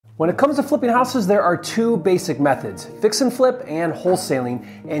When it comes to flipping houses, there are two basic methods, fix and flip and wholesaling,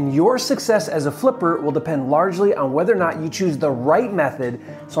 and your success as a flipper will depend largely on whether or not you choose the right method.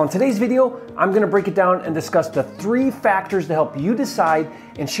 So on today's video, I'm gonna break it down and discuss the 3 factors to help you decide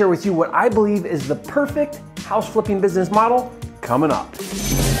and share with you what I believe is the perfect house flipping business model coming up.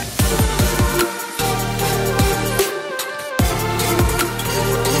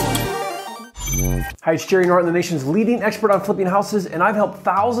 Hi, it's Jerry Norton, the nation's leading expert on flipping houses, and I've helped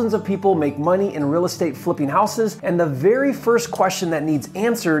thousands of people make money in real estate flipping houses. And the very first question that needs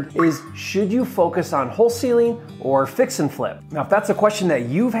answered is, should you focus on wholesaling or fix and flip? Now, if that's a question that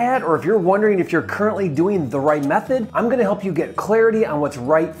you've had, or if you're wondering if you're currently doing the right method, I'm gonna help you get clarity on what's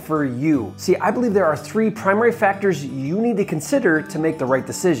right for you. See, I believe there are 3 primary factors you need to consider to make the right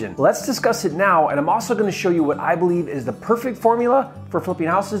decision. Let's discuss it now, and I'm also gonna show you what I believe is the perfect formula for flipping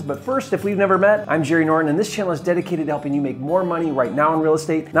houses. But first, if we've never met, I'm Jerry Norton, and this channel is dedicated to helping you make more money right now in real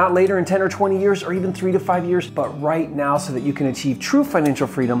estate, not later in 10 or 20 years or even 3 to 5 years, but right now so that you can achieve true financial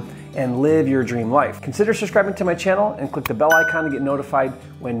freedom and live your dream life. Consider subscribing to my channel and click the bell icon to get notified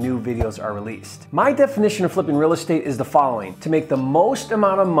when new videos are released. My definition of flipping real estate is the following: to make the most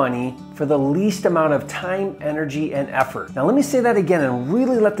amount of money for the least amount of time, energy, and effort. Now let me say that again and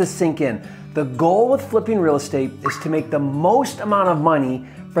really let this sink in. The goal with flipping real estate is to make the most amount of money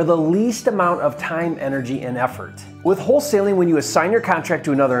for the least amount of time, energy, and effort. With wholesaling, when you assign your contract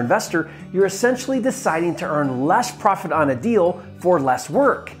to another investor, you're essentially deciding to earn less profit on a deal for less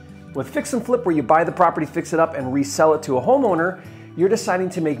work. With fix and flip, where you buy the property, fix it up, and resell it to a homeowner, you're deciding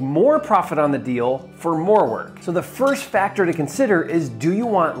to make more profit on the deal for more work. So the first factor to consider is, do you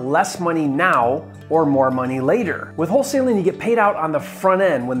want less money now or more money later? With wholesaling, you get paid out on the front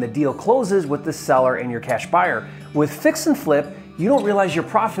end when the deal closes with the seller and your cash buyer. With fix and flip, you don't realize your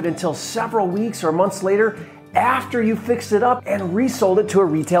profit until several weeks or months later after you fixed it up and resold it to a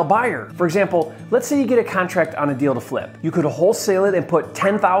retail buyer. For example, let's say you get a contract on a deal to flip. You could wholesale it and put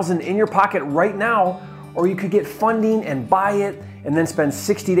 $10,000 in your pocket right now, or you could get funding and buy it and then spend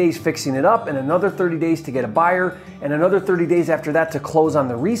 60 days fixing it up and another 30 days to get a buyer and another 30 days after that to close on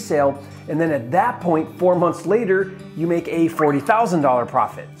the resale. And then at that point, 4 months later, you make a $40,000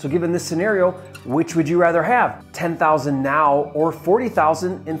 profit. So given this scenario, which would you rather have? $10,000 now or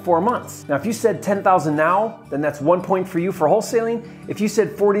 $40,000 in 4 months? Now, if you said $10,000 now, then that's 1 point for you for wholesaling. If you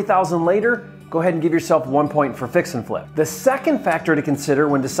said $40,000 later, go ahead and give yourself 1 point for fix and flip. The second factor to consider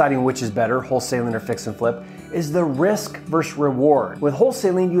when deciding which is better, wholesaling or fix and flip, is the risk versus reward. With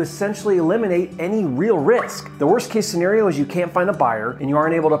wholesaling, you essentially eliminate any real risk. The worst case scenario is you can't find a buyer and you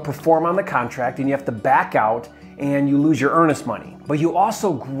aren't able to perform on the contract and you have to back out and you lose your earnest money. But you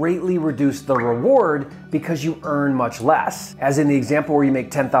also greatly reduce the reward because you earn much less, as in the example where you make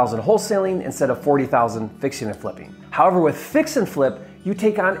 $10,000 wholesaling instead of $40,000 fixing and flipping. However, with fix and flip, you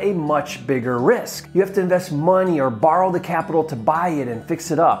take on a much bigger risk. You have to invest money or borrow the capital to buy it and fix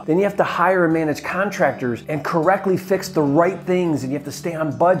it up. Then you have to hire and manage contractors and correctly fix the right things, and you have to stay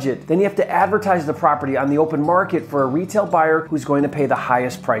on budget. Then you have to advertise the property on the open market for a retail buyer who's going to pay the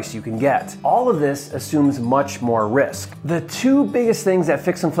highest price you can get. All of this assumes much more risk. The 2 biggest things that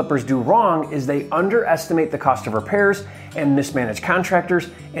fix and flippers do wrong is they underestimate the cost of repairs and mismanage contractors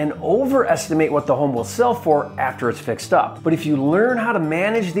and overestimate what the home will sell for after it's fixed up. But if you learn how to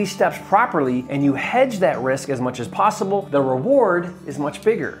manage these steps properly and you hedge that risk as much as possible, the reward is much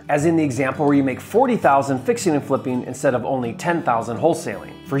bigger. As in the example where you make $40,000 fixing and flipping instead of only $10,000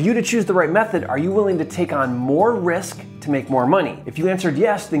 wholesaling. For you to choose the right method, are you willing to take on more risk to make more money? If you answered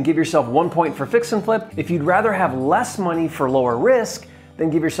yes, then give yourself 1 point for fix and flip. If you'd rather have less money for lower risk, then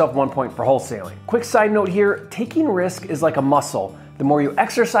give yourself 1 point for wholesaling. Quick side note here, taking risk is like a muscle. The more you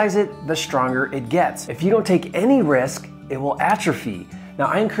exercise it, the stronger it gets. If you don't take any risk, it will atrophy. Now,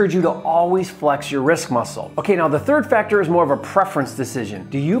 I encourage you to always flex your risk muscle. Okay, now the third factor is more of a preference decision.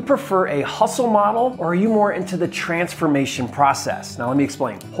 Do you prefer a hustle model or are you more into the transformation process? Now, let me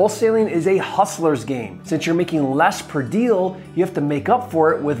explain. Wholesaling is a hustler's game. Since you're making less per deal, you have to make up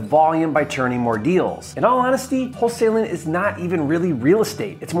for it with volume by turning more deals. In all honesty, wholesaling is not even really real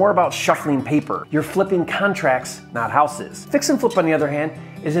estate. It's more about shuffling paper. You're flipping contracts, not houses. Fix and flip, on the other hand,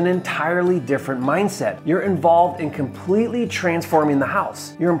 is an entirely different mindset. You're involved in completely transforming the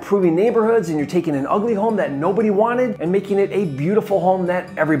house. You're improving neighborhoods and you're taking an ugly home that nobody wanted and making it a beautiful home that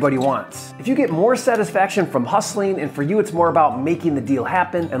everybody wants. If you get more satisfaction from hustling and for you it's more about making the deal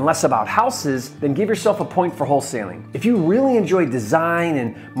happen and less about houses, then give yourself a point for wholesaling. If you really enjoy design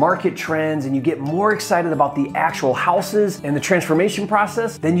and market trends and you get more excited about the actual houses and the transformation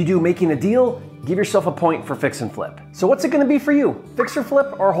process than you do making a deal, give yourself a point for fix and flip. So what's it gonna be for you? Fix or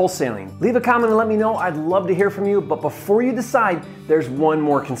flip or wholesaling? Leave a comment and let me know. I'd love to hear from you, but before you decide, there's one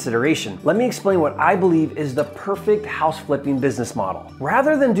more consideration. Let me explain what I believe is the perfect house flipping business model.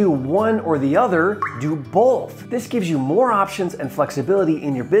 Rather than do one or the other, do both. This gives you more options and flexibility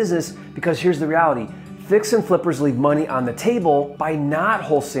in your business because here's the reality. Fix and flippers leave money on the table by not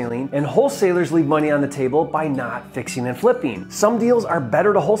wholesaling, and wholesalers leave money on the table by not fixing and flipping. Some deals are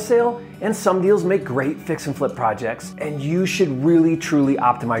better to wholesale, and some deals make great fix and flip projects, and you should really truly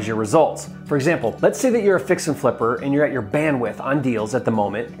optimize your results. For example, let's say that you're a fix and flipper and you're at your bandwidth on deals at the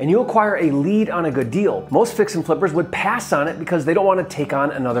moment, and you acquire a lead on a good deal. Most fix and flippers would pass on it because they don't want to take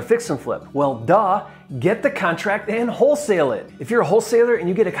on another fix and flip. Well, duh. Get the contract and wholesale it. If you're a wholesaler and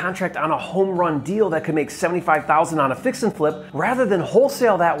you get a contract on a home run deal that could make $75,000 on a fix and flip, rather than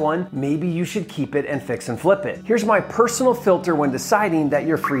wholesale that one, maybe you should keep it and fix and flip it. Here's my personal filter when deciding that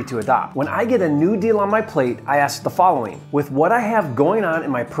you're free to adopt. When I get a new deal on my plate, I ask the following. With what I have going on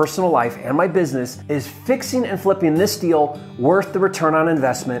in my personal life and my business, is fixing and flipping this deal worth the return on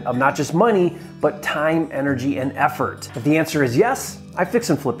investment of not just money, but time, energy, and effort? If the answer is yes, I fix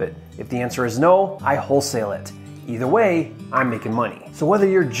and flip it. If the answer is no, I wholesale it. Either way, I'm making money. So whether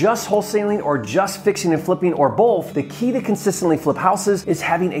you're just wholesaling or just fixing and flipping or both, the key to consistently flip houses is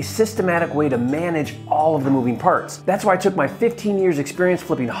having a systematic way to manage all of the moving parts. That's why I took my 15 years experience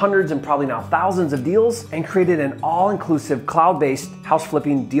flipping hundreds and probably now thousands of deals and created an all-inclusive cloud-based house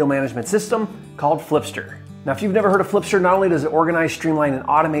flipping deal management system called Flipster. Now, if you've never heard of Flipster, not only does it organize, streamline, and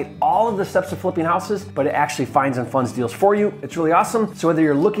automate all of the steps of flipping houses, but it actually finds and funds deals for you. It's really awesome. So whether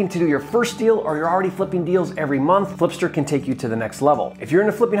you're looking to do your first deal or you're already flipping deals every month, Flipster can take you to the next level. If you're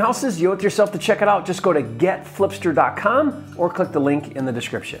into flipping houses, you owe it to yourself to check it out. Just go to getflipster.com or click the link in the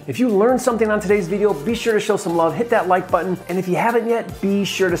description. If you learned something on today's video, be sure to show some love, hit that like button. And if you haven't yet, be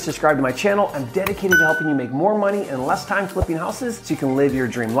sure to subscribe to my channel. I'm dedicated to helping you make more money in less time flipping houses so you can live your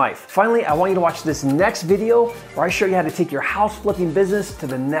dream life. Finally, I want you to watch this next video where I show you how to take your house flipping business to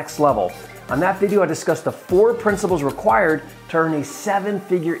the next level. On that video, I discuss the 4 principles required to earn a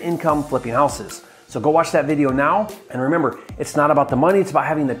 7-figure income flipping houses. So go watch that video now. And remember, it's not about the money, it's about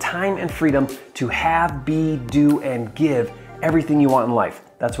having the time and freedom to have, be, do, and give everything you want in life.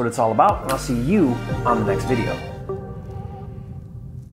 That's what it's all about, and I'll see you on the next video.